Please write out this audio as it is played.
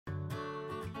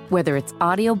Whether it's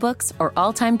audiobooks or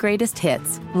all-time greatest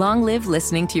hits, long live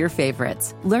listening to your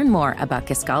favorites. Learn more about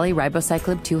Kisqali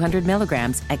Ribociclib 200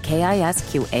 milligrams at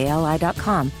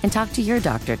KISQALI.com and talk to your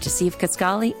doctor to see if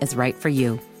Kisqali is right for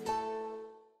you.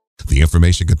 The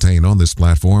information contained on this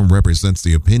platform represents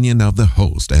the opinion of the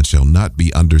host and shall not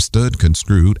be understood,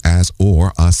 construed as,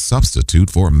 or a substitute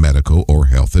for medical or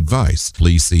health advice.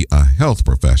 Please see a health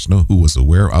professional who is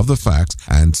aware of the facts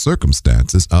and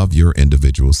circumstances of your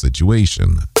individual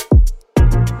situation.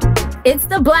 It's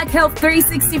the Black Health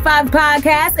 365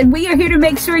 podcast, and we are here to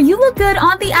make sure you look good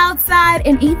on the outside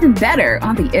and even better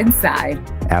on the inside.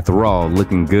 After all,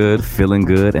 looking good, feeling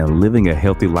good, and living a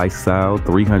healthy lifestyle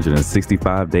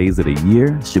 365 days of the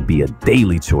year should be a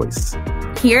daily choice.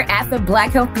 Here at the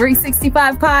Black Health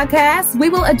 365 podcast, we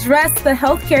will address the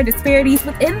healthcare disparities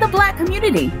within the Black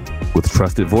community with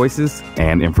trusted voices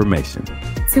and information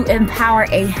to empower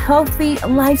a healthy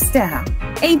lifestyle.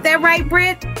 Ain't that right,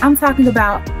 Britt? I'm talking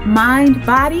about mind,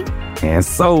 body, and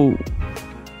soul.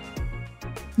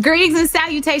 Greetings and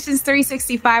salutations,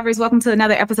 365ers. Welcome to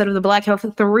another episode of the Black Health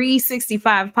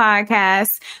 365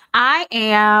 podcast. I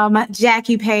am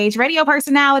Jackie Page, radio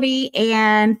personality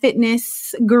and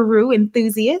fitness guru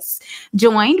enthusiast,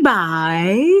 joined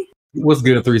by... What's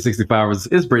good, 365ers?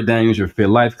 It's Britt Daniels, your fit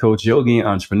life coach, yogi, and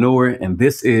entrepreneur, and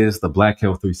this is the Black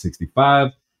Health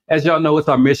 365. As y'all know, it's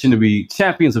our mission to be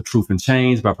champions of truth and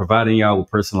change by providing y'all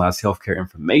with personalized healthcare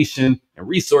information and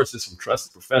resources from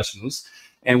trusted professionals.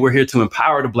 And we're here to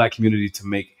empower the Black community to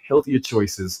make healthier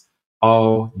choices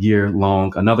all year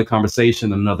long. Another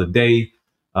conversation, another day.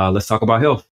 Let's talk about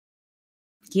health.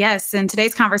 Yes, and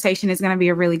today's conversation is going to be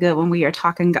a really good one. We are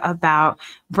talking about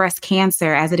breast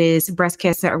cancer, as it is Breast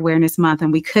Cancer Awareness Month,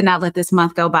 and we could not let this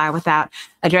month go by without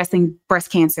addressing breast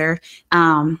cancer,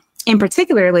 and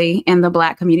particularly in the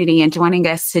Black community. And joining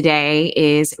us today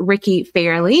is Ricky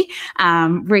Fairley.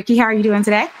 Ricky, how are you doing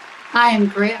today? I am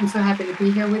great. I'm so happy to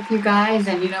be here with you guys.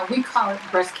 And, we call it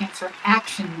Breast Cancer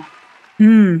Action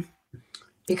Month.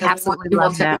 Because absolutely we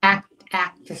want to act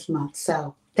this month.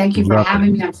 So thank you for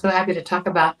having me. I'm so happy to talk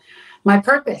about my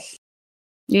purpose.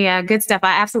 Yeah, good stuff.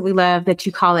 I absolutely love that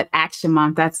you call it Action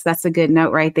Month. That's a good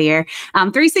note right there.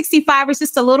 365 is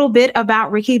just a little bit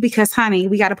about Ricky because, honey,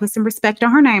 we got to put some respect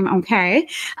on her name, okay?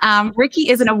 Ricky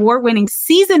is an award-winning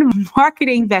seasoned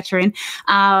marketing veteran.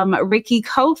 Ricky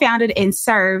co-founded and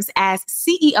serves as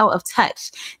CEO of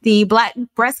Touch, the Black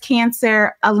Breast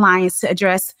Cancer Alliance to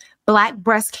address Black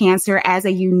breast cancer as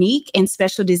a unique and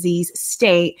special disease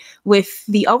state, with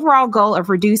the overall goal of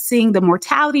reducing the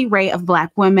mortality rate of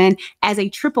Black women as a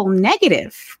triple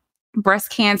negative breast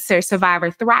cancer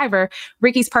survivor thriver.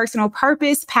 Ricky's personal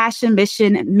purpose, passion,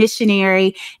 mission,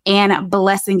 missionary, and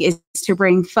blessing is to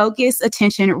bring focus,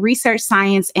 attention, research,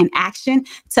 science, and action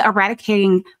to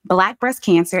eradicating Black breast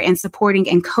cancer and supporting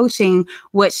and coaching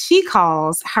what she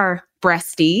calls her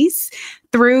breasties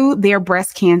through their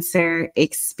breast cancer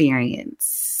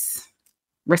experience.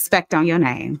 Respect on your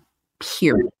name,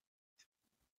 period.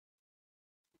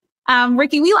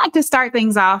 Ricky, we like to start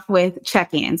things off with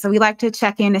check-in. So we like to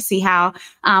check in to see how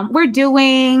we're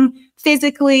doing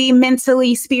physically,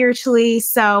 mentally, spiritually.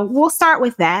 So we'll start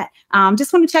with that.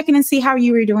 Just want to check in and see how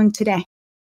you were doing today.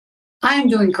 I am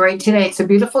doing great today. It's a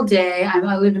beautiful day. I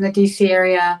live in the DC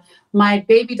area. My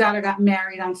baby daughter got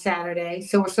married on Saturday.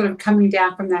 So we're sort of coming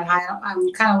down from that high.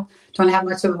 I'm kind of don't have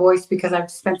much of a voice because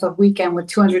I've spent the weekend with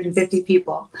 250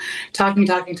 people talking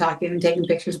and taking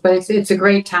pictures. But it's a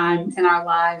great time in our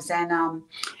lives. And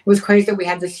it was crazy that we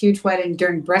had this huge wedding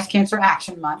during Breast Cancer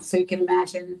Action Month. So you can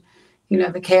imagine,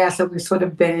 the chaos that we've sort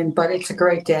of been in. But it's a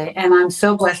great day. And I'm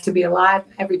so blessed to be alive.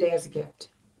 Every day is a gift.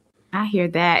 I hear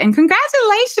that. And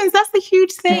congratulations. That's the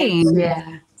huge thing. Thanks.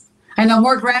 Yeah. I know,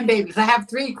 more grandbabies. I have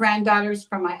 3 granddaughters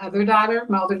from my older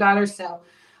daughter. So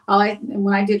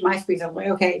when I did my speech, I'm like,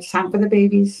 okay, it's time for the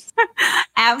babies.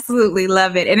 Absolutely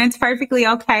love it. And it's perfectly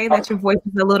okay that your voice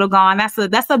is a little gone.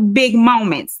 That's a big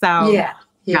moment. So yeah.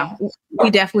 No, we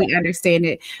definitely understand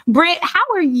it. Britt, how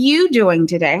are you doing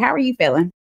today? How are you feeling?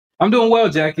 I'm doing well,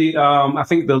 Jackie. I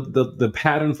think the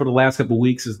pattern for the last couple of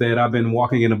weeks is that I've been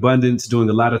walking in abundance, doing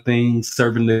a lot of things,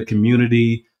 serving the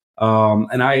community.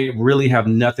 And I really have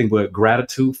nothing but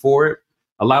gratitude for it.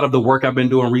 A lot of the work I've been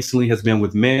doing recently has been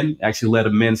with men. Actually led a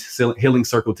men's healing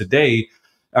circle today.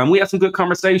 We had some good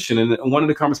conversation. And one of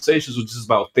the conversations was just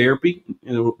about therapy,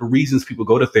 the reasons people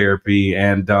go to therapy.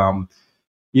 And,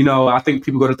 I think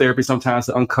people go to therapy sometimes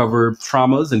to uncover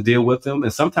traumas and deal with them.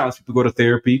 And sometimes people go to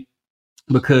therapy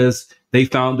because they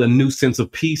found a new sense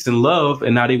of peace and love,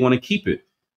 and now they want to keep it.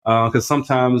 Because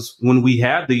sometimes when we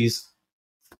have these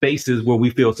spaces where we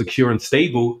feel secure and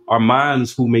stable, our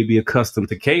minds, who may be accustomed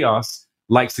to chaos,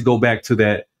 likes to go back to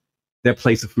that that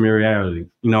place of familiarity.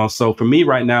 So for me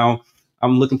right now,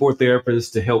 I'm looking for a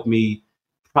therapist to help me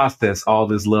process all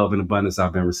this love and abundance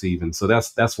I've been receiving. So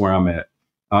that's where I'm at.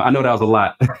 I know that was a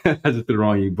lot. I just threw it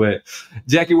on you, but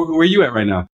Jackie, where are you at right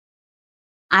now?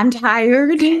 I'm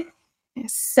tired.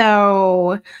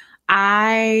 So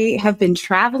I have been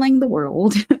traveling the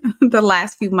world the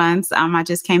last few months. I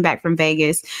just came back from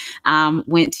Vegas,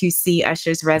 went to see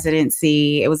Usher's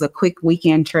residency. It was a quick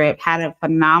weekend trip, had a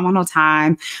phenomenal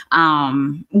time.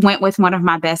 Went with one of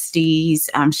my besties.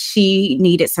 She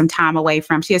needed some time away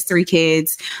she has 3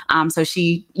 kids. So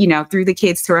she, threw the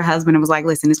kids to her husband and was like,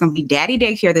 listen, it's going to be daddy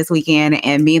daycare this weekend.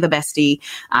 And me and the bestie,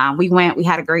 we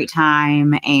had a great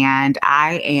time, and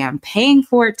I am paying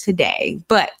for it today.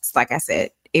 But like I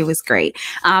said, it was great.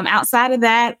 Outside of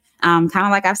that, kind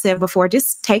of like I've said before,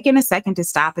 just taking a second to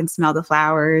stop and smell the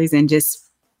flowers and just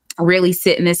really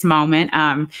sit in this moment.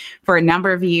 For a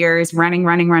number of years, running,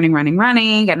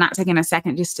 and not taking a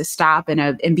second just to stop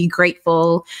and be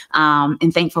grateful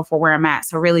and thankful for where I'm at.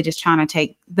 So really just trying to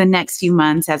take the next few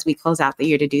months as we close out the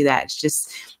year to do that. It's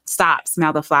just stop,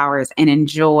 smell the flowers, and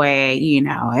enjoy,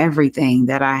 everything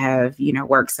that I have,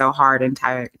 worked so hard and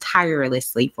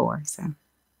tirelessly for. So.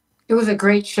 It was a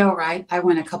great show, right? I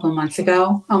went a couple of months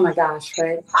ago. Oh my gosh,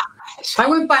 right? I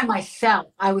went by myself.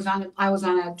 I was on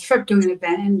a trip doing an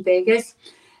event in Vegas.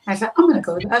 I said, I'm going to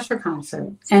go to the Usher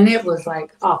concert. And it was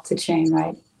like off the chain,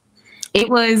 right? It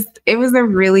was a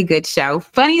really good show.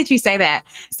 Funny that you say that.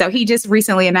 So he just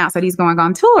recently announced that he's going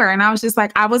on tour. And I was just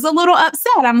like, I was a little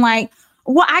upset. I'm like,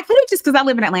 well, I could have just, because I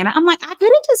live in Atlanta. I'm like, I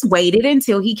could have just waited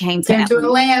until he came to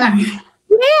Atlanta.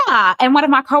 Yeah. And one of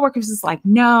my coworkers was like,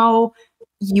 no,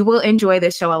 you will enjoy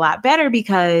this show a lot better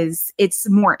because it's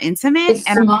more intimate. It's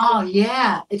small.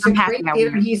 Yeah. It's a great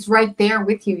theater. He's right there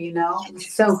with you, It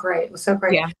was so great. It was so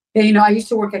great. Yeah. I used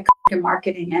to work at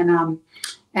marketing,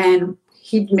 and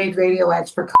he made radio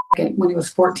ads for when he was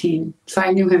 14. So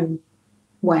I knew him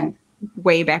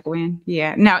way back when.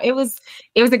 Yeah. No, it was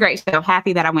a great show.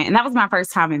 Happy that I went. And that was my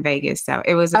first time in Vegas. So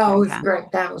it was it was great.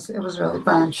 It was really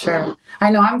fun. Sure.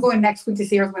 I know I'm going next week to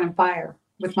see Earth, Wind and Fire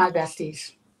with my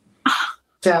besties.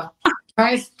 So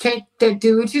try to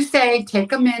do what you say,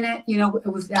 take a minute. It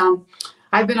was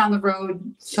I've been on the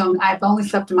road, so I've only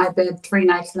slept in my bed 3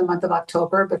 nights in the month of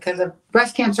October because of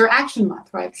Breast Cancer Action Month,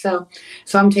 right? So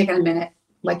I'm taking a minute,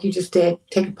 like you just did,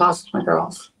 take a pause with my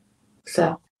girls.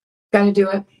 So got to do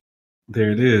it.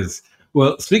 There it is.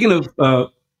 Well, speaking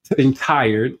of being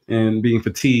tired and being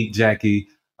fatigued, Jackie,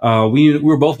 we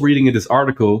were both reading this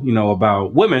article,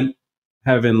 about women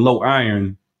having low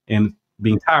iron and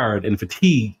being tired and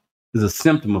fatigued is a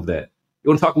symptom of that. You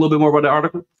want to talk a little bit more about the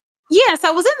article? Yes,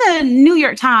 I was in the New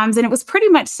York Times, and it was pretty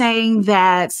much saying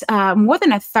that more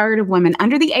than a third of women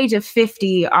under the age of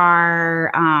 50 are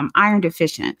iron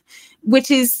deficient, which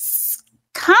is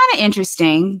kind of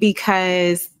interesting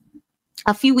because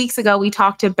a few weeks ago we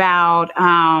talked about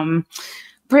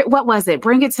what was it?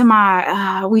 Bring it to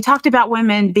my, we talked about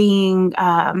women being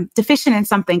deficient in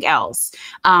something else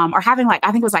or having I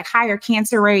think it was higher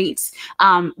cancer rates.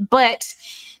 But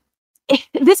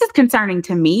this is concerning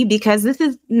to me because this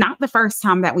is not the first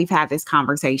time that we've had this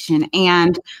conversation.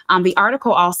 And the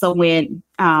article also went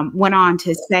on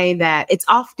to say that it's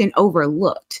often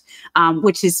overlooked,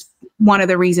 which is one of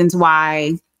the reasons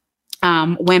why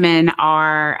women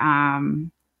are,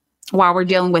 while we're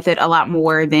dealing with it a lot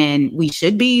more than we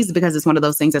should be, is because it's one of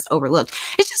those things that's overlooked.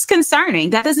 It's just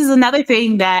concerning that this is another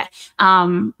thing that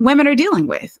women are dealing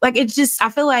with. I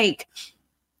feel like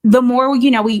the more,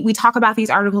 we talk about these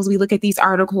articles, we look at these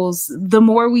articles, the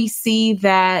more we see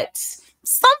that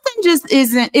something just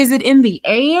isn't. Is it in the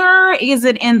air? Is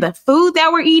it in the food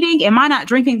that we're eating? Am I not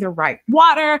drinking the right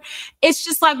water? It's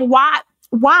just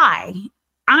why?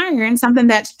 Iron, something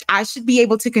that I should be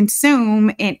able to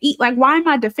consume and eat. Why am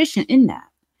I deficient in that?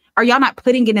 Are y'all not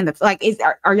putting it in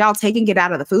the, are y'all taking it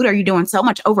out of the food? Are you doing so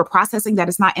much over processing that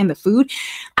it's not in the food?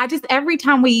 Every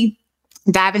time we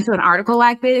dive into an article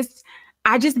like this,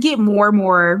 I just get more and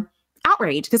more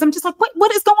outraged because I'm just like,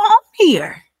 what is going on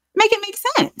here? Make it make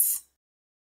sense.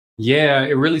 Yeah,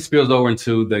 it really spills over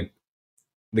into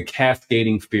the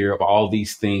cascading fear of all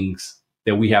these things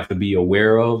that we have to be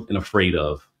aware of and afraid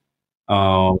of.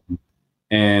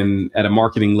 And at a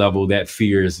marketing level, that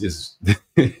fear is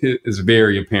is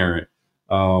very apparent,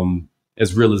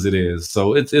 as real as it is.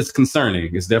 So it's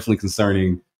concerning. It's definitely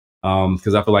concerning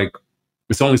because I feel like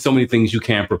there's only so many things you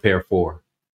can prepare for,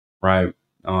 right?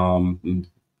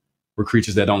 We're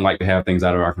creatures that don't like to have things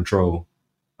out of our control.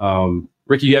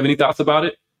 Ricky, you have any thoughts about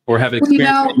it or have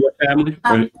experienced it in your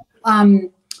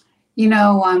family?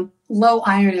 Low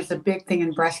iron is a big thing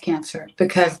in breast cancer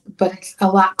but it's a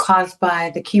lot caused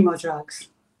by the chemo drugs.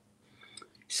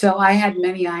 So I had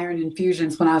many iron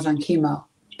infusions when I was on chemo.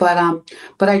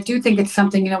 But I do think it's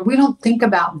something, we don't think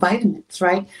about vitamins,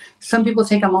 right? Some people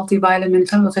take a multivitamin,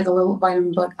 some people take a little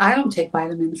vitamin, but I don't take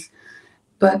vitamins.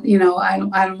 But, I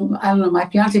don't know. My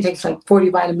fiance takes like 40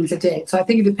 vitamins a day. So I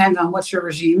think it depends on what your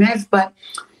regime is, but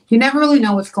you never really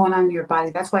know what's going on in your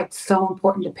body. That's why it's so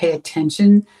important to pay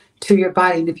attention to your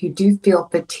body. And if you do feel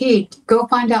fatigued, go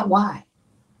find out why.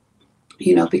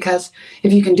 Because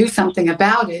if you can do something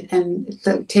about it and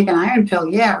take an iron pill,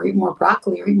 or eat more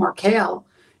broccoli or eat more kale,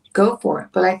 go for it.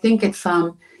 But I think it's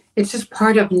just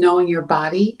part of knowing your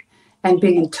body and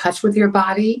being in touch with your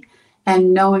body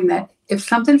and knowing that if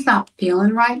something's not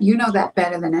feeling right, you know that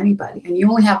better than anybody, and you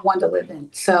only have one to live in.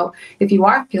 So if you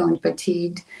are feeling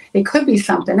fatigued, it could be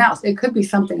something else. It could be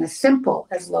something as simple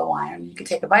as low iron. You could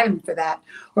take a vitamin for that,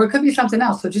 or it could be something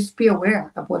else. So just be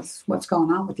aware of what's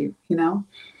going on with you.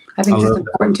 I think it's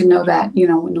important to know that,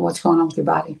 know what's going on with your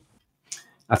body.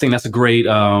 I think that's a great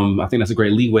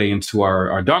leeway into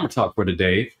our Dharma talk for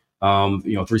today.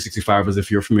 365ers,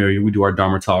 if you're familiar, we do our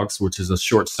Dharma talks, which is a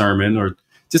short sermon or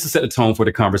just to set the tone for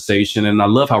the conversation. And I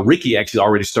love how Ricky actually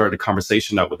already started the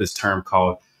conversation up with this term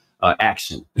called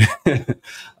action,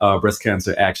 Breast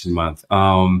Cancer Action Month.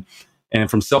 And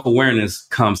from self-awareness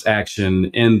comes action.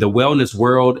 In the wellness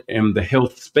world and the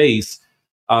health space,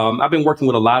 I've been working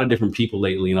with a lot of different people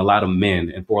lately and a lot of men.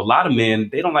 And for a lot of men,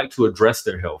 they don't like to address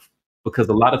their health because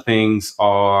a lot of things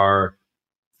are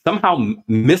somehow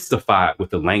mystified with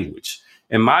the language.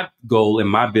 And my goal in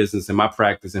my business and my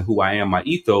practice and who I am, my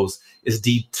ethos, is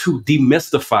to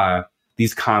demystify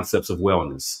these concepts of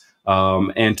wellness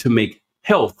and to make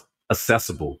health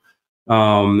accessible.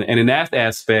 And in that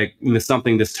aspect, it's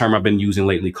something, this term I've been using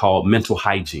lately called mental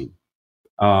hygiene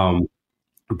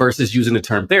versus using the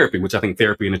term therapy, which I think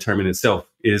therapy in the term in itself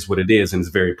is what it is and is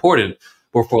very important.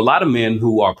 But for a lot of men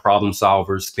who are problem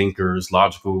solvers, thinkers,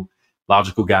 logical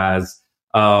guys,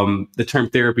 the term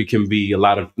therapy can be a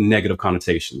lot of negative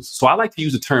connotations. So I like to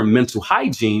use the term mental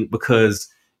hygiene because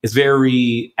it's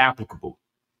very applicable.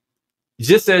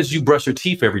 Just as you brush your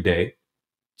teeth every day,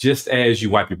 just as you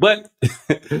wipe your butt,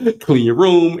 clean your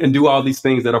room, and do all these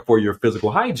things that are for your physical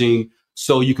hygiene,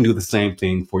 so you can do the same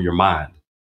thing for your mind,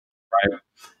 right?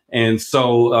 And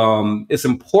so it's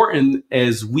important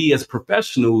as we as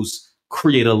professionals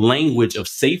create a language of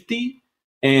safety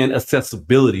and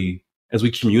accessibility as we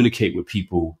communicate with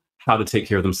people how to take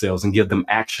care of themselves and give them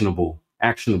actionable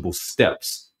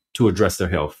steps to address their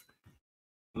health.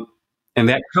 And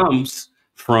that comes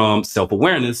from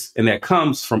self-awareness, and that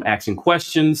comes from asking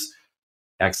questions,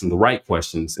 asking the right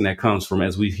questions. And that comes from,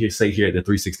 as we say here at the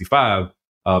 365,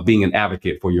 being an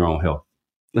advocate for your own health.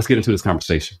 Let's get into this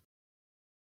conversation.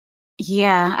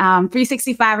 Yeah.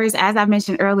 365ers, as I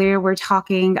mentioned earlier, we're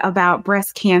talking about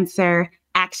Breast Cancer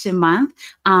Action Month.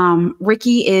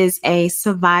 Ricky is a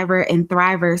survivor and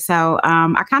thriver. So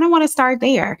I kind of want to start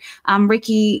there.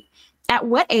 Ricky, at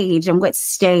what age and what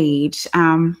stage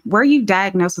were you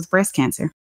diagnosed with breast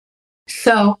cancer?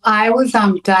 So I was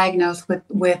diagnosed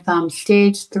with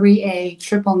stage 3A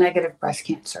triple negative breast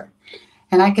cancer.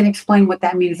 And I can explain what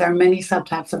that means. There are many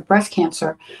subtypes of breast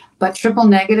cancer, but triple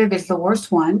negative is the worst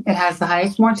one. It has the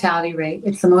highest mortality rate.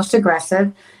 It's the most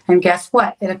aggressive. And guess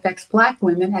what? It affects Black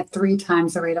women at 3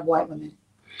 times the rate of white women.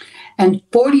 And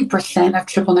 40% of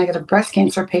triple negative breast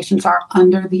cancer patients are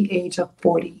under the age of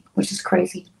 40, which is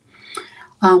crazy.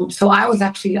 So I was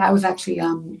actually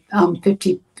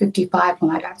 55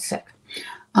 when I got sick,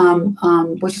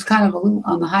 which is kind of a little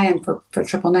on the high end for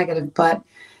triple negative, but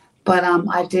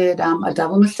I did a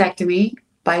double mastectomy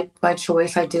by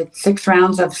choice. I did 6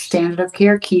 rounds of standard of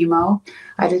care chemo.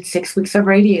 I did 6 weeks of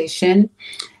radiation,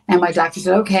 and my doctor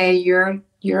said, "Okay, you're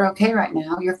okay right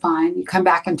now. You're fine. You come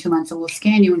back in 2 months and we'll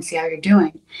scan you and see how you're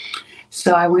doing."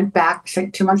 So I went back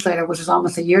 2 months later, which was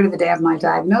almost a year to the day of my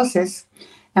diagnosis,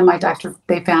 and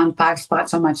they found 5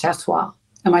 spots on my chest wall.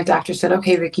 And my doctor said,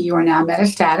 "Okay, Ricky, you are now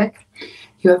metastatic.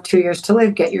 You have 2 years to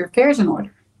live. Get your affairs in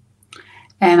order."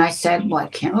 And I said, "Well, I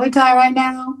can't really die right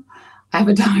now. I have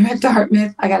a daughter at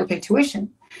Dartmouth. I got to pay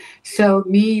tuition. So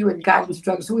me and guidance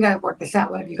drugs, so we got to work this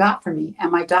out. What have you got for me?"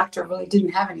 And my doctor really didn't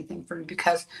have anything for me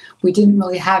because we didn't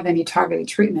really have any targeted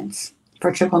treatments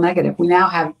for triple negative. We now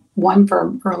have 1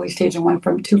 for early stage and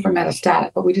 2 for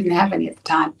metastatic, but we didn't have any at the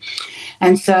time.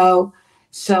 And so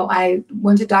I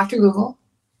went to Dr. Google,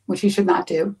 which you should not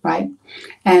do, right?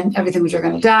 And everything was, "You're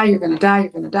going to die, you're going to die, you're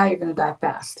going to die, you're going to die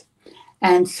fast."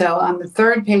 And so on the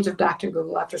third page of Dr.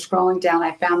 Google, after scrolling down,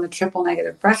 I found the Triple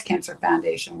Negative Breast Cancer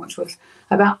Foundation, which was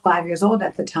about 5 years old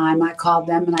at the time. I called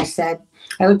them and I said,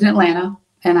 I lived in Atlanta,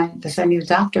 and I said, I need a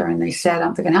doctor. And they said,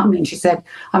 if they can help me. And she said,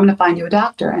 I'm going to find you a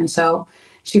doctor. And so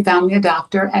she found me a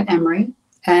doctor at Emory.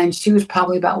 And she was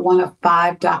probably about one of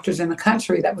 5 doctors in the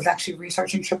country that was actually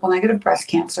researching triple negative breast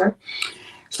cancer.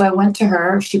 So I went to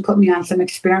her. She put me on some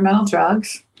experimental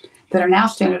drugs that are now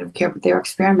standard of care, but they were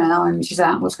experimental. And she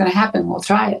said, what's going to happen? We'll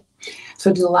try it. So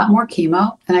I did a lot more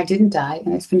chemo, and I didn't die.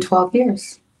 And it's been 12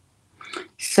 years.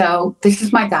 So this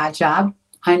is my God job.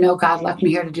 I know God left me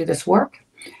here to do this work.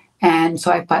 And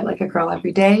so I fight like a girl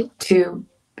every day to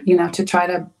try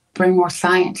to bring more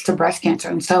science to breast cancer.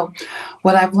 And so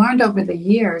what I've learned over the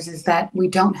years is that we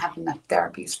don't have enough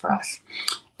therapies for us.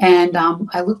 And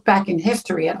I look back in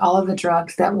history at all of the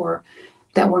drugs that were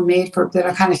made that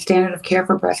are kind of standard of care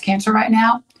for breast cancer right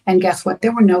now. And guess what?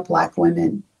 There were no Black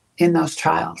women in those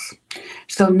trials.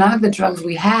 So none of the drugs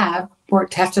we have were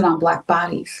tested on Black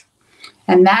bodies.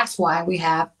 And that's why we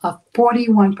have a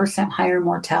 41% higher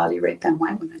mortality rate than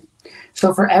white women.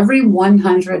 So for every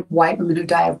 100 white women who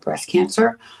die of breast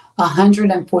cancer,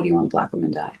 141 Black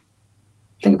women die.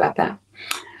 Think about that.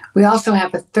 We also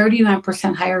have a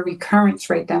 39% higher recurrence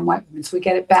rate than white women. So we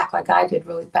get it back like I did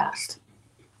really fast.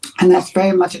 And that's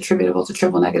very much attributable to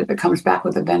triple negative. It comes back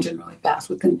with a vengeance really fast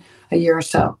within a year or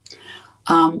so.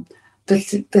 The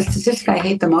statistic I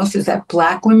hate the most is that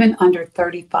Black women under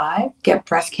 35 get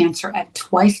breast cancer at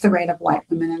twice the rate of white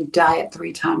women and die at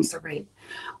 3 times the rate,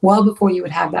 well before you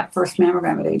would have that first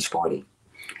mammogram at age 40.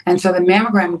 And so the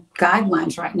mammogram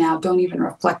guidelines right now don't even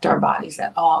reflect our bodies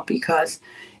at all, because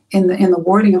in the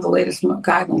wording of the latest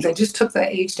guidelines, they just took the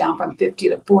age down from 50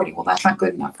 to 40. Well, that's not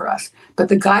good enough for us. But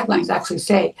the guidelines actually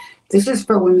say this is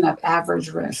for women of average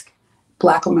risk.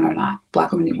 Black women are not.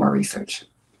 Black women need more research.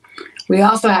 We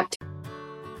also have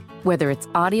Whether it's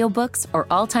audiobooks or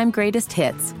all-time greatest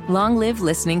hits, long live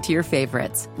listening to your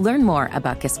favorites. Learn more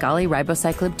about Kisqali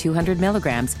Ribociclib 200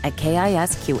 milligrams at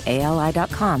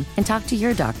KISQALI.com and talk to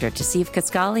your doctor to see if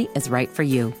Kisqali is right for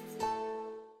you.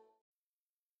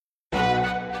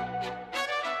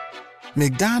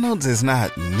 McDonald's is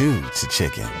not new to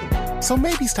chicken. So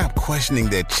maybe stop questioning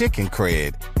their chicken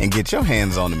cred and get your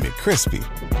hands on the McCrispy.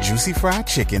 Juicy fried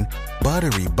chicken,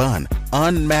 buttery bun,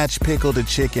 unmatched pickle to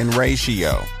chicken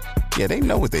ratio. Yeah, they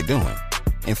know what they're doing.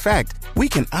 In fact, we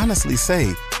can honestly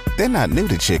say they're not new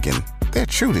to chicken. They're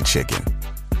true to chicken.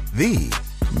 The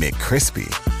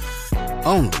McCrispy.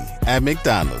 Only at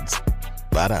McDonald's.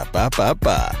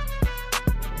 Ba-da-ba-ba-ba.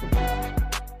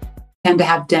 And to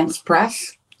have dense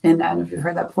breasts. And I don't know if you've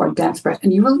heard that before, dense breast.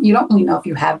 And you don't really know if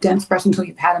you have dense breasts until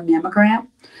you've had a mammogram.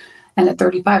 And at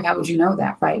 35, how would you know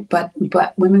that, right? But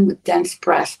women with dense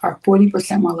breasts are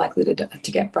 40% more likely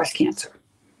to get breast cancer.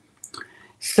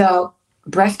 So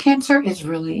breast cancer is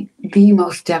really the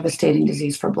most devastating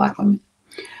disease for Black women.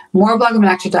 More Black women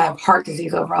actually die of heart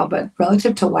disease overall, but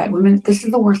relative to white women, this is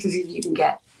the worst disease you can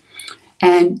get.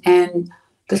 And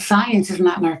the science is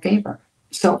not in our favor.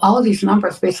 So all of these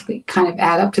numbers basically kind of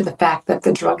add up to the fact that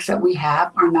the drugs that we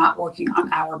have are not working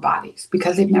on our bodies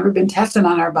because they've never been tested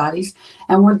on our bodies,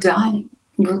 and we're dying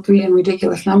in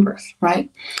ridiculous numbers, right?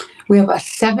 We have a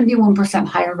 71%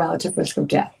 higher relative risk of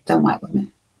death than white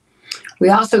women. We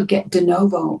also get de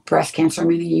novo breast cancer,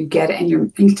 meaning you get it and you're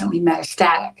instantly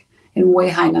metastatic in way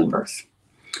high numbers.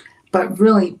 But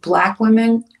really, Black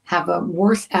women have a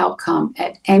worse outcome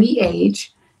at any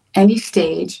age, any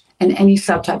stage, and any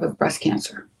subtype of breast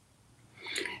cancer.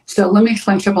 So let me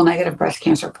explain triple negative breast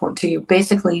cancer to you.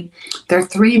 Basically, there are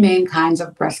 3 main kinds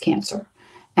of breast cancer.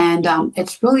 And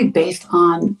it's really based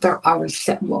on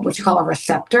what you call a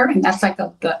receptor. And that's like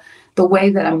the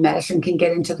way that a medicine can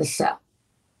get into the cell.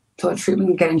 So a treatment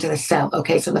can get into the cell.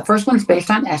 Okay, so the first one is based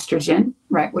on estrogen,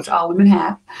 right, which all women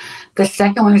have. The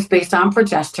second one is based on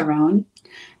progesterone.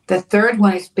 The third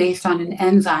one is based on an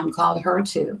enzyme called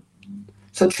HER2.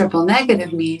 So triple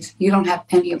negative means you don't have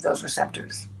any of those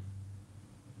receptors.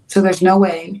 So there's no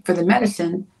way for the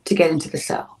medicine to get into the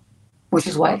cell, which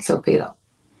is why it's so fatal.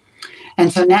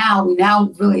 And so now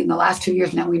really in the last 2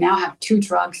 years we now have 2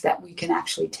 drugs that we can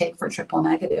actually take for triple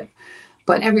negative.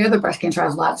 But every other breast cancer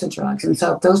has lots of drugs. And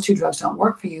so if those 2 drugs don't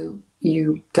work for you,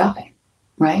 you die,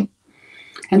 right?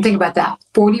 And think about that.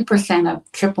 40%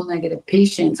 of triple negative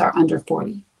patients are under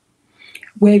 40.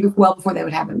 Well before they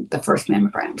would have the first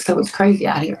mammogram. So it's crazy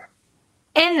out here.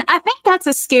 And I think that's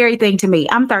a scary thing to me.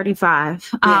 I'm 35.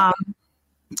 Yeah.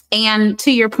 And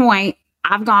to your point,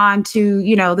 I've gone to,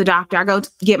 the doctor. I go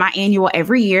to get my annual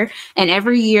every year. And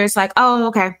every year it's like, oh,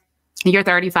 okay, you're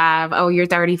 35. Oh, you're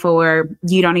 34.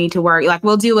 You don't need to worry. Like,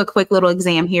 we'll do a quick little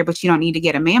exam here, but you don't need to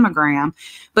get a mammogram.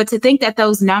 But to think that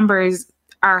those numbers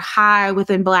are high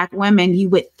within Black women, you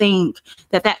would think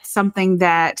that that's something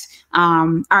that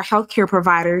our healthcare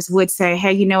providers would say,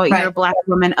 hey, you know what, you're a Black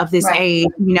woman of this age,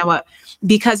 you know what,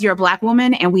 because you're a Black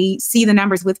woman and we see the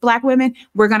numbers with Black women,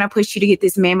 we're going to push you to get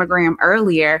this mammogram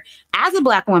earlier. As a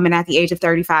Black woman at the age of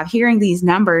 35, hearing these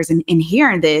numbers and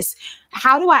hearing this,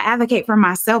 how do I advocate for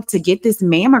myself to get this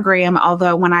mammogram?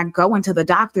 Although when I go into the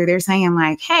doctor, they're saying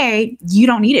like, hey, you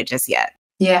don't need it just yet.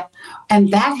 Yeah.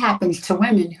 And that happens to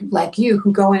women like you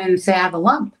who go in and say, I have a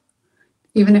lump.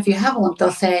 Even if you have a lump,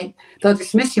 they'll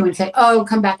dismiss you and say, oh,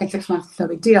 come back in 6 months. It's no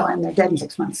big deal. And they're dead in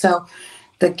 6 months. So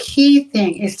the key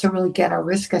thing is to really get a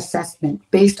risk assessment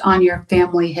based on your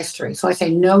family history. So I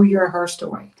say, know your her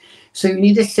story. So you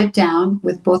need to sit down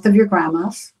with both of your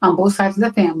grandmas on both sides of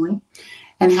the family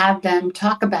and have them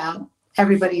talk about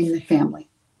everybody in the family.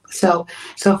 So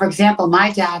for example,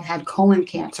 my dad had colon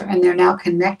cancer, and they're now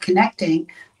connecting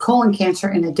colon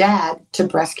cancer in a dad to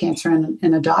breast cancer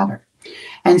in a daughter.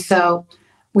 And so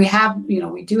we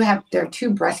do have, there are 2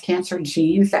 breast cancer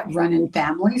genes that run in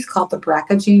families called the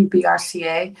BRCA gene,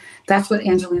 BRCA. That's what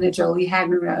Angelina Jolie had.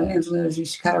 Remember, Angelina Jolie,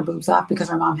 she cut her boobs off because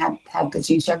her mom had the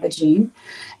gene, she had the gene.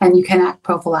 And you can act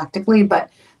prophylactically, but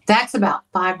that's about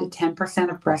 5 to 10%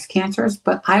 of breast cancers.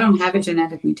 But I don't have a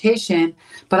genetic mutation,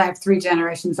 but I have 3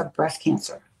 generations of breast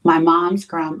cancer. My mom's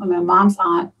aunt,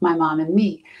 my mom, and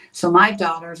me. So my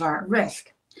daughters are at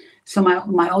risk. So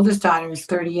my oldest daughter is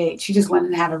 38. She just went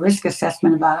and had a risk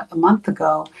assessment about a month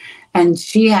ago, and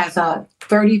she has a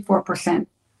 34%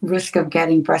 risk of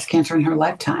getting breast cancer in her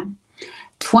lifetime.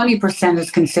 20% is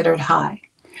considered high.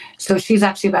 So she's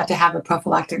actually about to have a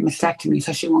prophylactic mastectomy,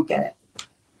 so she won't get it.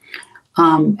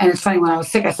 And it's funny, when I was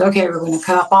sick, I said, okay, we're going to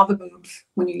cut off all the boobs.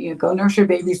 When you go nurse your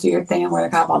babies, do your thing, and we're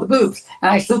going to cut off all the boobs. And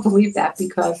I still believe that,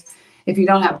 because if you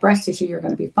don't have breast tissue, you're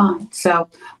going to be fine. So,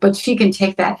 but she can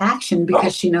take that action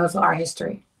because she knows our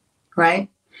history, right?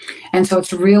 And so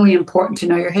it's really important to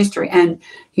know your history. And,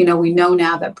 we know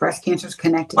now that breast cancer is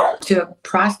connected to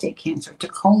prostate cancer, to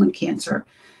colon cancer,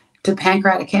 to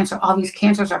pancreatic cancer. All these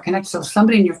cancers are connected. So if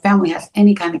somebody in your family has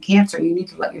any kind of cancer, you need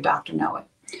to let your doctor know it.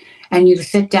 And you to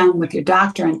sit down with your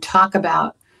doctor and talk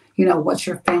about, what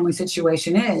your family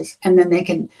situation is. And then they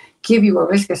can give you a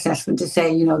risk assessment to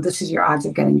say, this is your odds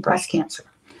of getting breast cancer.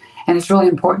 And it's really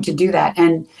important to do that.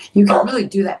 And you can really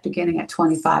do that beginning at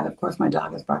 25. Of course, my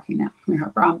dog is barking now.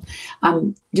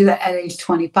 Do that at age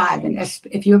 25. And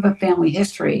if you have a family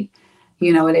history,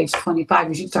 at age 25,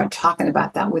 you should start talking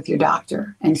about that with your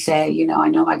doctor and say, I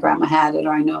know my grandma had it,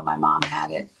 or I know my mom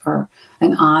had it, or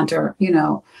an aunt, or,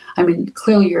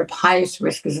 clearly your highest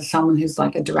risk is someone who's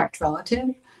like a direct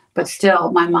relative, but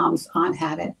still my mom's aunt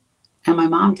had it and my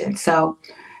mom did.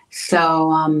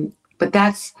 But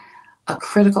that's a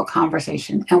critical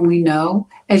conversation. And we know,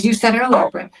 as you said earlier,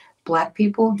 Britt, Black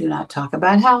people do not talk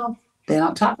about health. They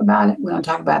don't talk about it. We don't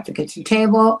talk about the kitchen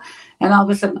table. And all of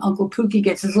a sudden, Uncle Pookie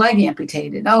gets his leg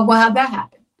amputated. Oh, well, how'd that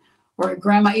happen? Or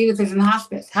Grandma Edith is in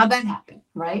hospice. How'd that happen,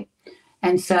 right?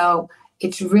 And so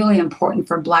it's really important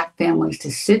for Black families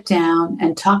to sit down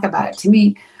and talk about it. To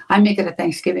me, I make it a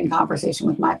Thanksgiving conversation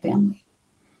with my family.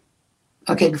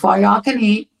 Okay, before y'all can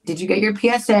eat, did you get your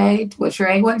PSA? What's your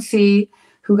A1C?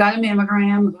 Who got a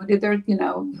mammogram?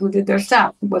 Who did their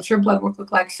stuff? What's your blood work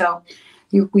look like? So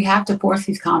we have to force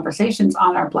these conversations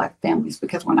on our Black families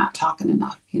because we're not talking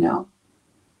enough,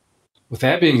 With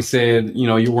that being said,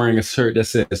 you're wearing a shirt that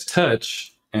says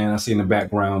touch, and I see in the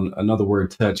background another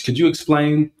word, touch. Could you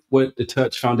explain what the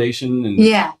Touch Foundation and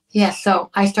Yeah. So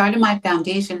I started my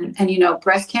foundation, and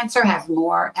breast cancer has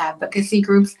more advocacy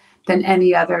groups than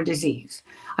any other disease.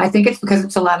 I think it's because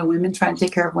it's a lot of women trying to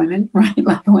take care of women, right?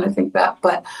 Like, I want to think that,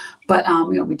 but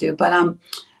we do. But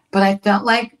I felt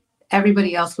like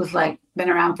everybody else was like been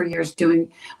around for years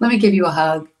doing, let me give you a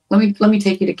hug. Let me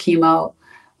take you to chemo.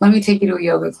 Let me take you to a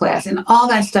yoga class. And all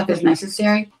that stuff is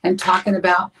necessary. And talking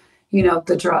about,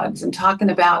 the drugs and talking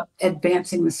about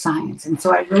advancing the science. And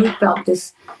so I really felt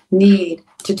this need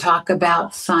to talk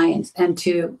about science and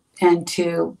to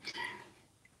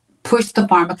push the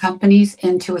pharma companies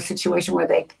into a situation where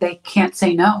they can't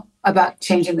say no about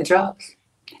changing the drugs.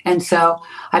 And so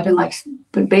I've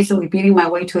been basically beating my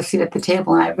way to a seat at the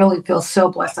table. And I really feel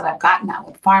so blessed that I've gotten that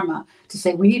with pharma to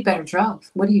say, we need better drugs.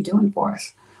 What are you doing for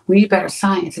us? We need better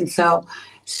science. And so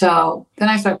then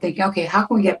I started thinking, okay, how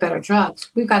can we get better drugs?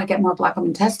 We've got to get more Black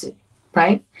women tested,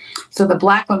 right? So the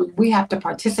Black women, we have to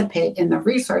participate in the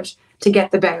research to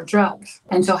get the better drugs.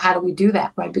 And so how do we do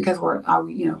that, right? Because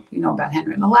you know about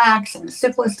Henry and the Lax and the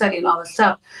syphilis study and all this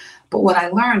stuff. But what I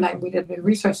learned, we did a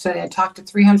research study. I talked to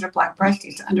 300 Black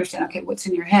breasties to understand, okay, what's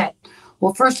in your head?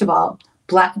 Well, first of all,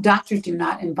 Black doctors do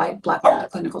not invite Black women to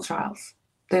clinical trials.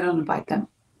 They don't invite them.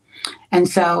 And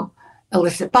so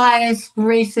illicit bias,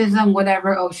 racism,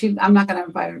 whatever. I'm not going to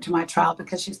invite her to my trial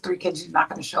because she's 3 kids. She's not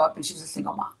going to show up and she's a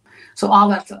single mom. So all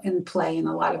that's in play and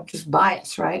a lot of just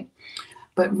bias, right?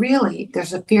 But really,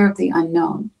 there's a fear of the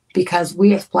unknown because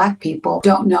we as Black people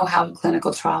don't know how a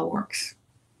clinical trial works.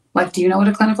 Like, do you know what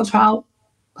a clinical trial,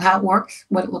 how it works,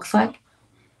 what it looks like?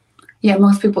 Yeah,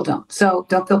 most people don't. So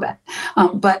don't feel bad.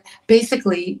 But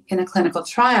basically, in a clinical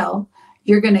trial,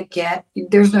 you're going to get,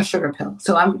 there's no sugar pill.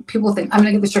 So people think, I'm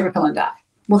going to get the sugar pill and die.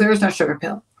 Well, there is no sugar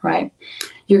pill, right?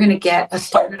 You're going to get a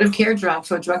standard of care drug,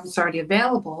 so a drug that's already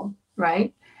available,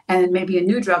 right? And then maybe a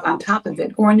new drug on top of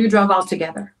it, or a new drug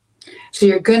altogether. So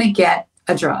you're going to get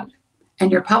a drug,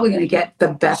 and you're probably going to get the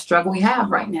best drug we have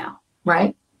right now,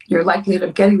 right? Your likelihood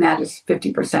of getting that is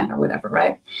 50% or whatever,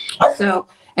 right? So,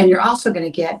 and you're also going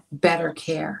to get better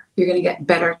care. You're going to get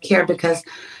better care because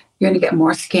you're going to get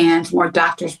more scans, more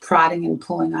doctors prodding and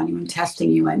pulling on you and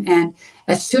testing you. And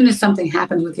as soon as something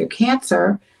happens with your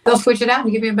cancer, they'll switch it out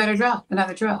and give you a better drug,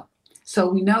 another drug. So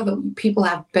we know that people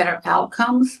have better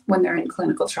outcomes when they're in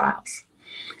clinical trials.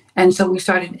 And so we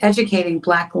started educating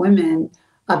Black women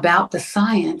about the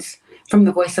science from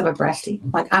the voice of a breastie.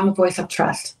 Like, I'm a voice of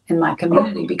trust in my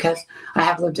community because I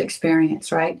have lived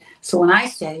experience, right? So when I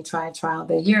say try a trial,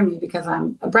 they hear me because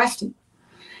I'm a breastie.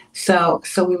 So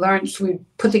we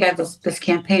put together this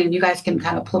campaign, and you guys can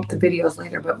kind of pull up the videos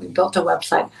later, but we built a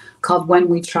website called When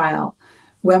We Trial,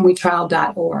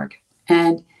 whenwetrial.org.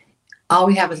 And all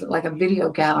we have is like a video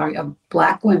gallery of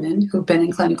Black women who've been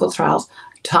in clinical trials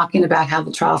talking about how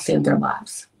the trial saved their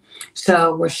lives.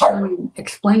 So we're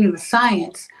explaining the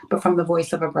science, but from the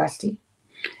voice of a breastie.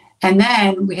 And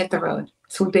then we hit the road.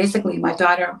 So basically,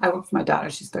 I work for my daughter.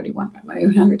 She's 31, my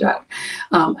younger daughter.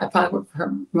 I probably worked for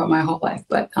her my whole life,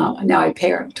 but now I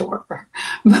pay her to work for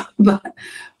her. but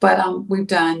we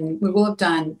will have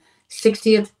done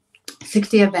 60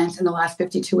 events in the last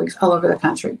 52 weeks all over the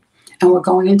country. And we're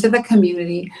going into the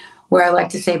community where I like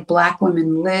to say Black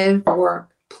women live, work,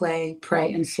 play,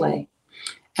 pray, and slay.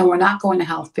 And we're not going to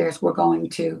health fairs. We're going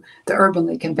to the Urban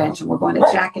League convention. We're going to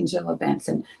Jack and Jill events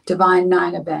and Divine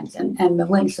Nine events and the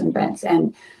Lynx events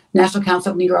and National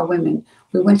Council of Negro Women.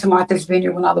 We went to Martha's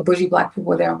Vineyard when all the bougie Black people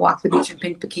were there and walked the beach in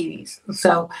pink bikinis.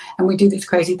 So, and we do these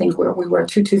crazy things where we wear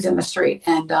tutus in the street,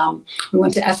 and we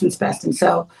went to Essence Fest. And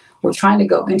so we're trying to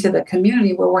go into the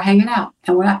community where we're hanging out,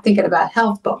 and we're not thinking about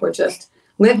health, but we're just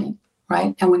living.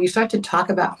 Right. And when you start to talk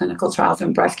about clinical trials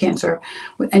and breast cancer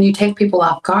and you take people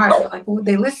off guard, they're like, well,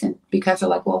 they listen because they're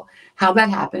like, well, how'd that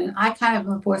happen? And I kind of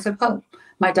am a voice of hope.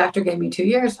 My doctor gave me 2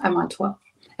 years. I'm on 12.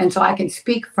 And so I can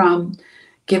speak from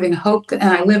giving hope. And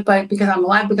I live because I'm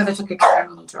alive because I took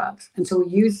experimental drugs. And so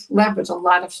we leverage a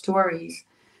lot of stories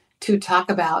to talk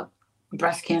about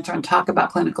breast cancer and talk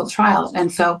about clinical trials.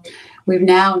 And so we've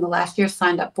now in the last year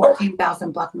signed up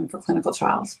 14,000 Black women for clinical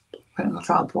trial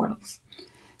portals.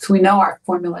 So we know our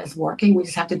formula is working. We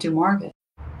just have to do more of it.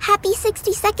 Happy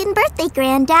 62nd birthday,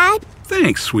 Granddad.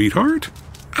 Thanks, sweetheart.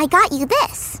 I got you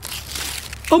this.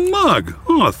 A mug.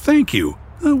 Oh, thank you.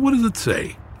 What does it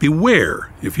say?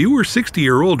 Beware. If you are 60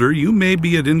 or older, you may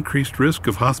be at increased risk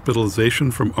of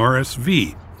hospitalization from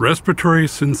RSV, respiratory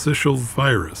syncytial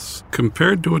virus,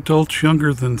 compared to adults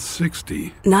younger than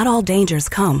 60. Not all dangers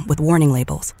come with warning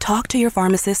labels. Talk to your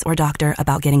pharmacist or doctor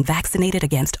about getting vaccinated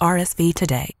against RSV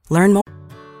today. Learn more.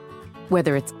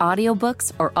 Whether it's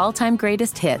audiobooks or all-time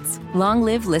greatest hits, long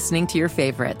live listening to your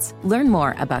favorites. Learn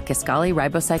more about Kisqali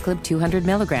Ribociclib 200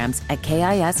 milligrams at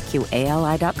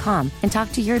KISQALI.com and talk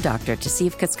to your doctor to see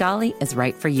if Kisqali is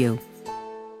right for you.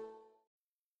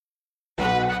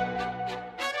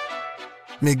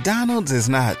 McDonald's is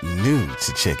not new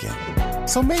to chicken.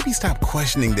 So maybe stop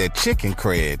questioning their chicken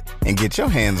cred and get your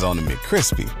hands on the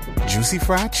McCrispy. Juicy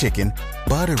fried chicken,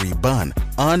 buttery bun,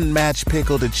 unmatched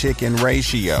pickle to chicken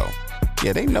ratio.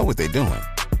 Yeah, they know what they're doing.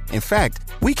 In fact,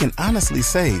 we can honestly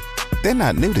say they're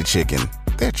not new to chicken.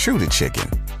 They're true to chicken.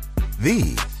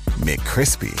 The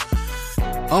McCrispy.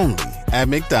 Only at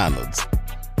McDonald's.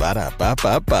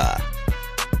 Ba-da-ba-ba-ba.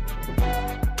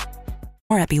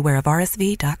 More at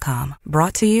bewareofrsv.com.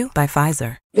 Brought to you by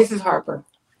Pfizer. This is Harper.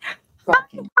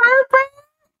 Harper?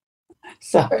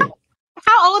 Sorry.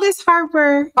 How old is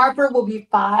Harper? Harper will be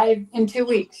 5 in 2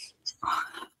 weeks.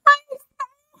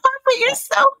 Harper, you're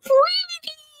so pretty.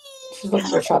 She's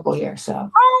looking for trouble here, so.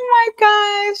 Oh my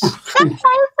gosh. Harper.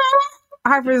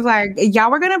 Harper's like,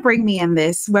 y'all were going to bring me in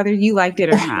this, whether you liked it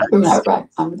or not. No, right.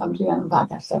 I'm doing it on the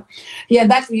podcast. So yeah,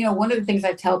 that's, one of the things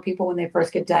I tell people when they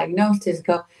first get diagnosed is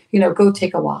go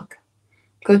take a walk.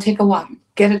 Go take a walk.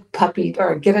 Get a puppy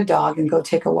or get a dog and go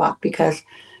take a walk, because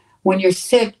when you're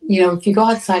sick, if you go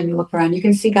outside and you look around, you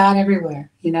can see God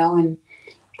everywhere, and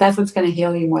that's what's going to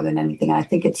heal you more than anything. And I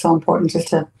think it's so important just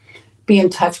to be in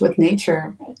touch with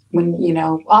nature when,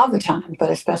 all the time,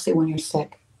 but especially when you're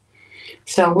sick.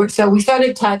 So we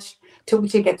started Touch to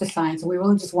get the science, and we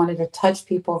really just wanted to touch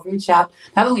people, reach out,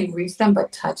 not only reach them,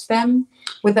 but touch them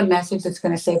with a message that's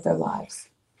going to save their lives.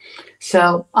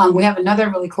 So we have another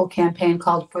really cool campaign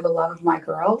called For the Love of My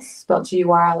Girls, spelled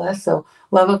GURLS, so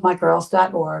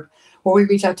loveofmygirls.org, where we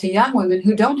reach out to young women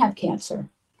who don't have cancer.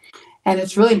 And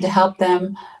it's really to help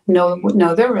them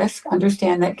know their risk,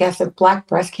 understand that, guess if Black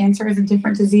breast cancer is a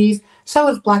different disease, so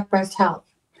is Black breast health.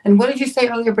 And what did you say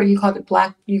earlier, but you called it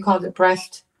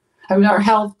breast, or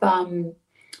health,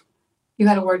 you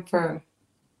had a word for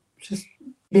just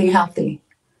being healthy.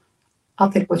 I'll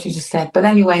think what you just said. But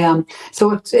anyway,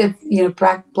 so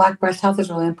Black breast health is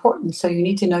really important. So you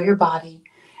need to know your body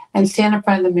and stand in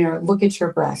front of the mirror, look at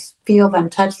your breasts, feel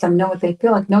them, touch them, know what they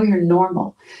feel like, know you're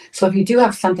normal. So if you do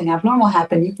have something abnormal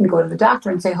happen, you can go to the doctor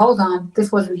and say, hold on,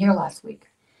 this wasn't here last week,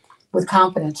 with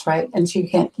confidence, right? And so you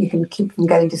can keep from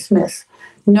getting dismissed.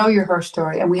 Know your her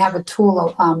story. And we have a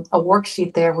tool, a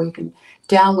worksheet there where you can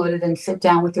download it and sit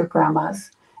down with your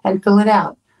grandmas and fill it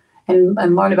out. And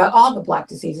learn about all the Black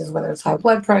diseases, whether it's high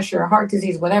blood pressure, heart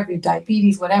disease, whatever,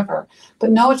 diabetes, whatever.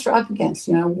 But know what you're up against.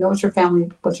 Know what your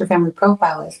family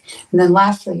profile is. And then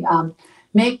lastly,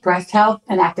 make breast health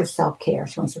an active self-care.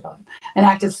 She wants to call it an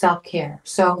active self-care.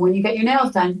 So when you get your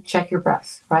nails done, check your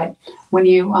breasts, right? When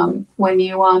you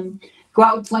go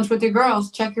out to lunch with your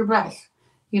girls, check your breasts.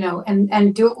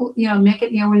 And do it. Make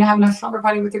it. When you're having a slumber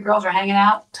party with your girls or hanging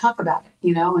out, talk about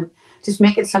it. And just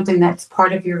make it something that's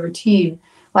part of your routine.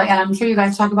 And I'm sure you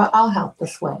guys talk about all health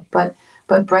this way, but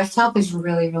breast health is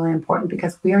really, really important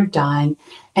because we are dying.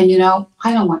 And,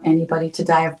 I don't want anybody to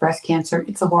die of breast cancer.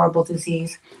 It's a horrible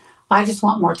disease. I just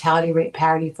want mortality rate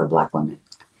parity for Black women.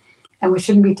 And we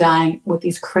shouldn't be dying with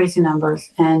these crazy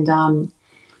numbers. And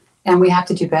we have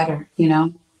to do better,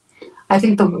 I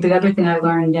think the other thing I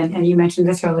learned, and you mentioned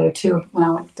this earlier too, when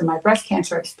I went through my breast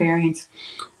cancer experience,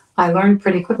 I learned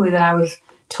pretty quickly that I was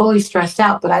totally stressed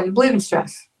out, but I didn't believe in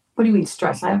stress. What do you mean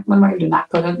stress? What am I going to do? Not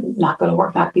go to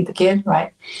work, not be the kid,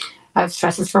 right?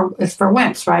 Stress is for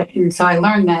wimps, right? And so I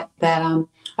learned that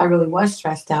I really was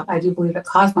stressed out. I do believe it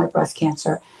caused my breast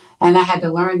cancer, and I had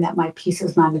to learn that my peace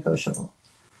is non-negotiable,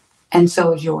 and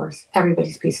so is yours.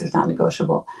 Everybody's peace is not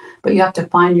negotiable, but you have to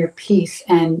find your peace.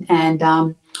 And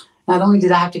not only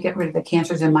did I have to get rid of the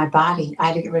cancers in my body, I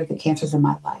had to get rid of the cancers in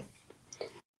my life.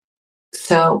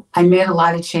 So I made a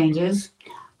lot of changes.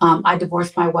 I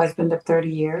divorced my husband of 30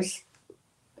 years.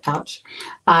 Ouch.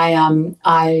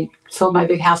 I sold my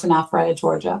big house in Alpharetta,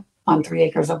 Georgia, on 3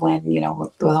 acres of land,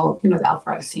 with the whole, the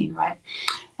Alpharetta scene, right?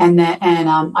 And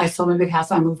I sold my big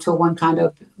house. I moved to a one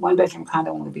bedroom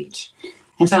condo on the beach.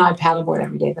 And so now I paddleboard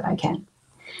every day that I can.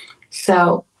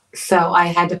 So I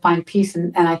had to find peace.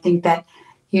 And I think that,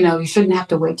 you shouldn't have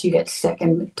to wait till you get sick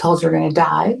and told you're going to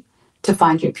die to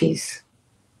find your peace.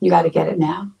 You got to get it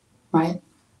now, right?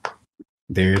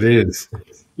 There it is.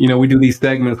 We do these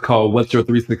segments called What's Your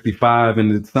 365?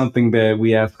 And it's something that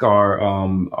we ask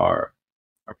our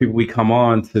people we come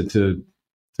on to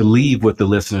leave with the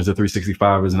listeners, the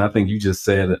 365ers. And I think you just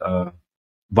said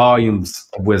volumes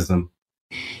of wisdom.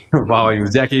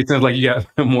 Volumes. Jackie, it sounds like you got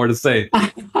more to say.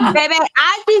 Baby,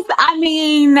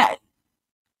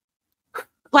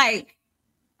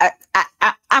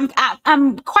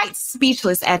 I'm quite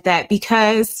speechless at that,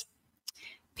 because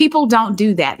people don't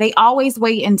do that. They always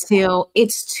wait until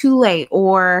it's too late,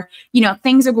 or,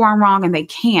 things are going wrong and they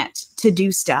can't to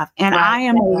do stuff. And right, I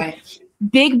am a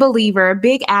big believer,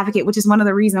 big advocate, which is one of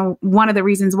the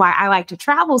reasons why I like to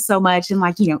travel so much and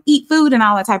eat food and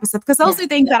all that type of stuff, because those are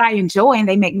things that I enjoy and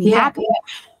they make me happy.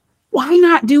 Why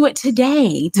not do it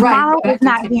today? Tomorrow is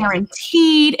not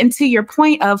guaranteed. And to your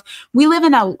point of, we live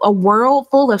in a world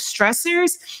full of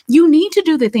stressors. You need to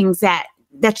do the things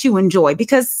that you enjoy,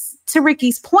 because to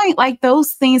Ricky's point,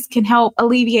 those things can help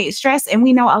alleviate stress. And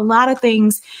we know a lot of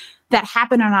things that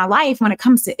happen in our life when it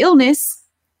comes to illness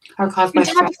are caused by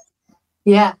stress.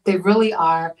 Yeah, they really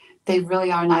are. They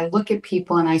really are. And I look at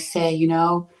people and I say, you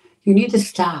need to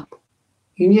stop.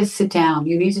 You need to sit down.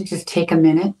 You need to just take a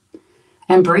minute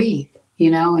and breathe,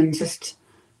 and just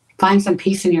find some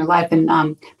peace in your life. And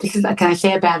can I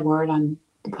say a bad word on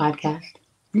the podcast?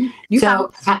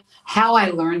 How I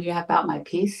learned about my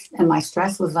peace and my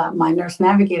stress was my nurse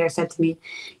navigator said to me,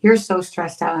 "You're so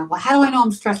stressed out." And I'm, well, how do I know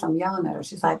I'm stressed? I'm yelling at her.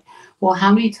 She's like, "Well,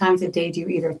 how many times a day do you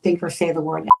either think or say the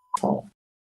word asshole?"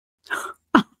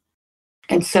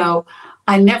 And so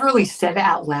I never really said it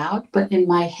out loud, but in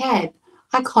my head,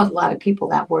 I called a lot of people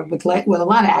that word with a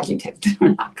lot of adjectives that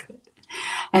are not good.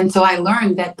 And so I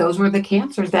learned that those were the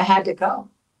cancers that had to go.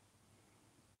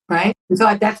 Right. And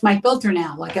so that's my filter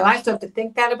now. Like if I still have to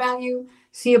think that about you,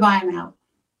 see you bye, I'm out.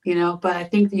 But I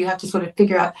think that you have to sort of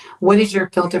figure out what is your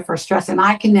filter for stress. And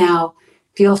I can now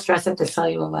feel stress at the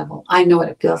cellular level. I know what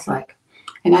it feels like.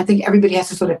 And I think everybody has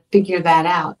to sort of figure that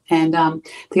out. And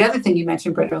the other thing you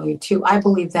mentioned, Britt, earlier too, I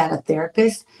believe that a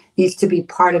therapist needs to be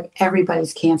part of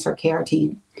everybody's cancer care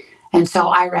team. And so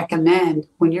I recommend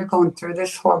when you're going through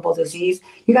this horrible disease,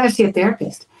 you got to see a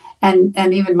therapist. And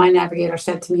even my navigator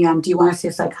said to me, do you want to see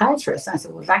a psychiatrist? And I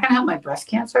said, well, is that going to help my breast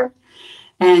cancer?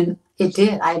 And it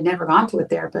did. I had never gone to a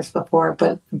therapist before,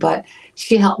 but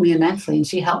she helped me immensely. And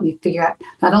she helped me figure out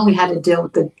not only how to deal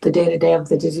with the day-to-day of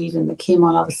the disease and the chemo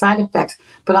and all the side effects,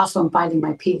 but also in finding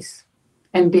my peace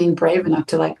and being brave enough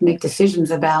to make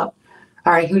decisions about,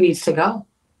 all right, who needs to go?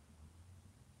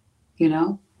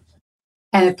 And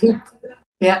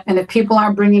if people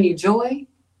aren't bringing you joy,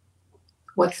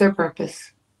 what's their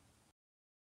purpose?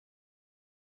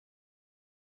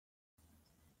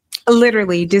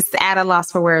 Literally just at a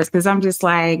loss for words, because I'm just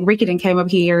like, Ricky then came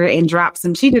up here and dropped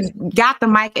she just got the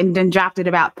mic and then dropped it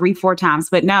about 3-4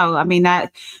 times. But no, I mean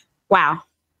that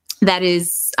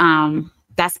is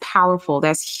that's powerful.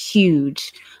 That's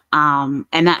huge. And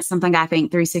that's something I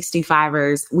think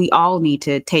 365ers, we all need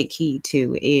to take heed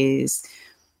to, is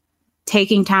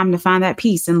taking time to find that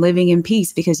peace and living in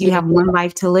peace, because you have one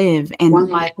life to live, and one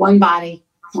life, one body.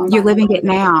 You're living it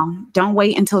now. Don't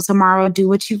wait until tomorrow. Do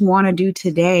what you want to do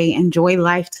today. Enjoy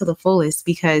life to the fullest,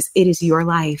 because it is your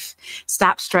life.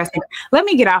 Stop stressing. Let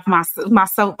me get off my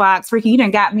soapbox. Ricky, you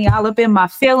done got me all up in my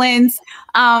feelings.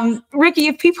 Ricky,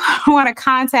 if people want to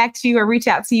contact you or reach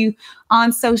out to you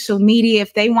on social media,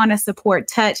 if they want to support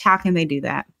Touch, how can they do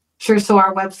that? Sure. So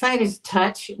our website is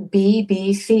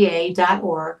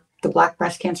touchbbca.org, the Black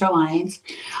Breast Cancer Alliance.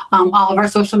 All of our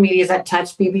social media is at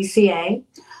Touch BBCA.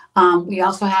 We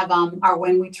also have our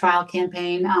When We Trial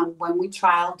campaign,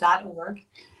 whenwetrial.org,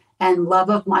 and Love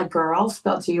of My Girls,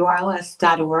 spelled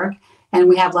GURLS.org. And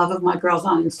we have Love of My Girls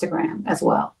on Instagram as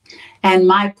well. And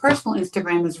my personal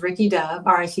Instagram is Ricky Dove,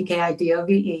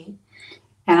 RICKIDOVE.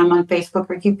 And I'm on Facebook,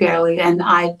 Ricky Fairley. And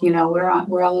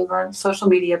we're all over social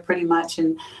media pretty much.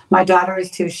 And my daughter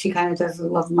is too. She kind of does the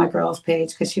Love of My Girls page,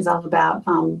 because she's all about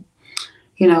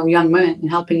young women and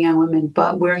helping young women.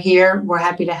 But we're here. We're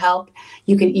happy to help.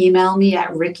 You can email me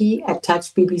at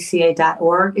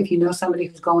ricky@touchbbca.org. If you know somebody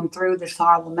who's going through this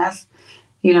horrible mess,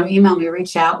 email me,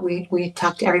 reach out. We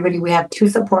talk to everybody. We have 2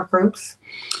 support groups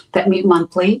that meet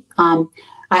monthly. I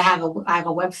have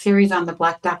a web series on the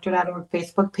blackdoctor.org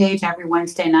Facebook page every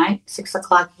Wednesday night,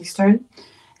 6:00 Eastern.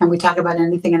 And we talk about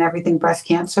anything and everything breast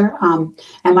cancer. And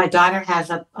my daughter has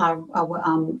a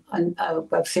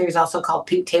web series also called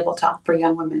Pink Table Talk for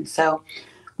young women. So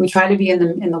we try to be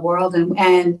in the world,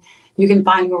 and you can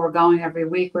find where we're going every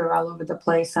week. We're all over the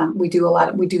place. We do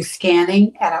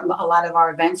scanning at a lot of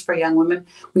our events for young women.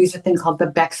 We use a thing called the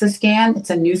BEXA scan. It's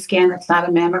a new scan that's not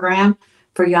a mammogram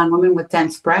for young women with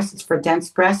dense breasts. It's for dense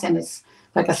breasts, and it's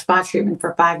like a spot treatment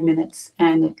for 5 minutes,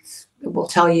 and it will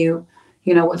tell you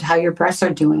how your breasts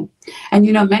are doing. And,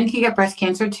 men can get breast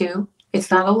cancer too. It's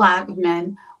not a lot of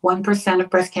men. 1% of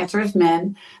breast cancer is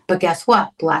men. But guess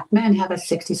what? Black men have a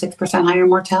 66% higher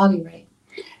mortality rate.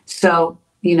 So,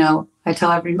 I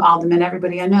tell all the men,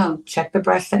 everybody I know, check the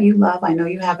breasts that you love. I know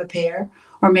you have a pair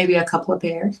or maybe a couple of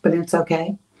pairs, but it's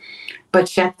okay. But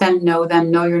check them, know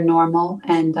you're normal,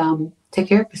 and take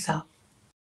care of yourself.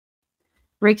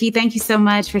 Ricky, thank you so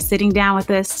much for sitting down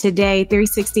with us today.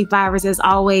 365ers, as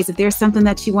always, if there's something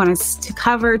that you want us to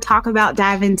cover, talk about,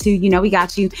 dive into, we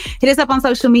got you. Hit us up on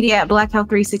social media at Black Health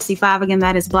 365. Again,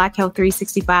 that is Black Health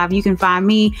 365. You can find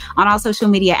me on all social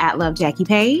media at Love Jackie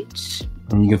Page.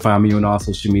 And you can find me on all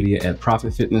social media at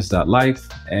profitfitness.life.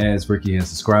 As Ricky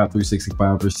has described,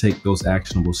 365ers take those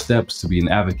actionable steps to be an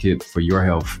advocate for your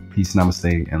health. Peace,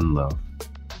 namaste, and love.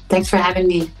 Thanks for having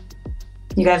me.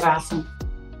 You guys are awesome.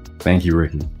 Thank you,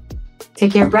 Ricky.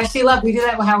 Take care. Breasty love. We do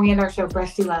that how we end our show.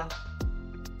 Breasty love.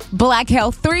 Black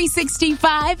Health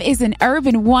 365 is an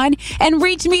Urban One and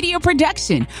Reach Media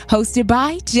production, hosted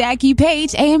by Jackie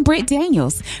Page and Britt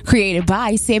Daniels, created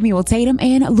by Samuel Tatum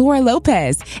and Laura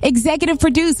Lopez, executive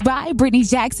produced by Brittany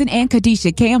Jackson and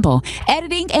Kadisha Campbell,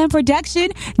 editing and production,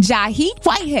 Jahi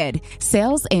Whitehead,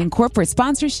 sales and corporate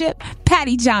sponsorship,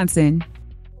 Patty Johnson.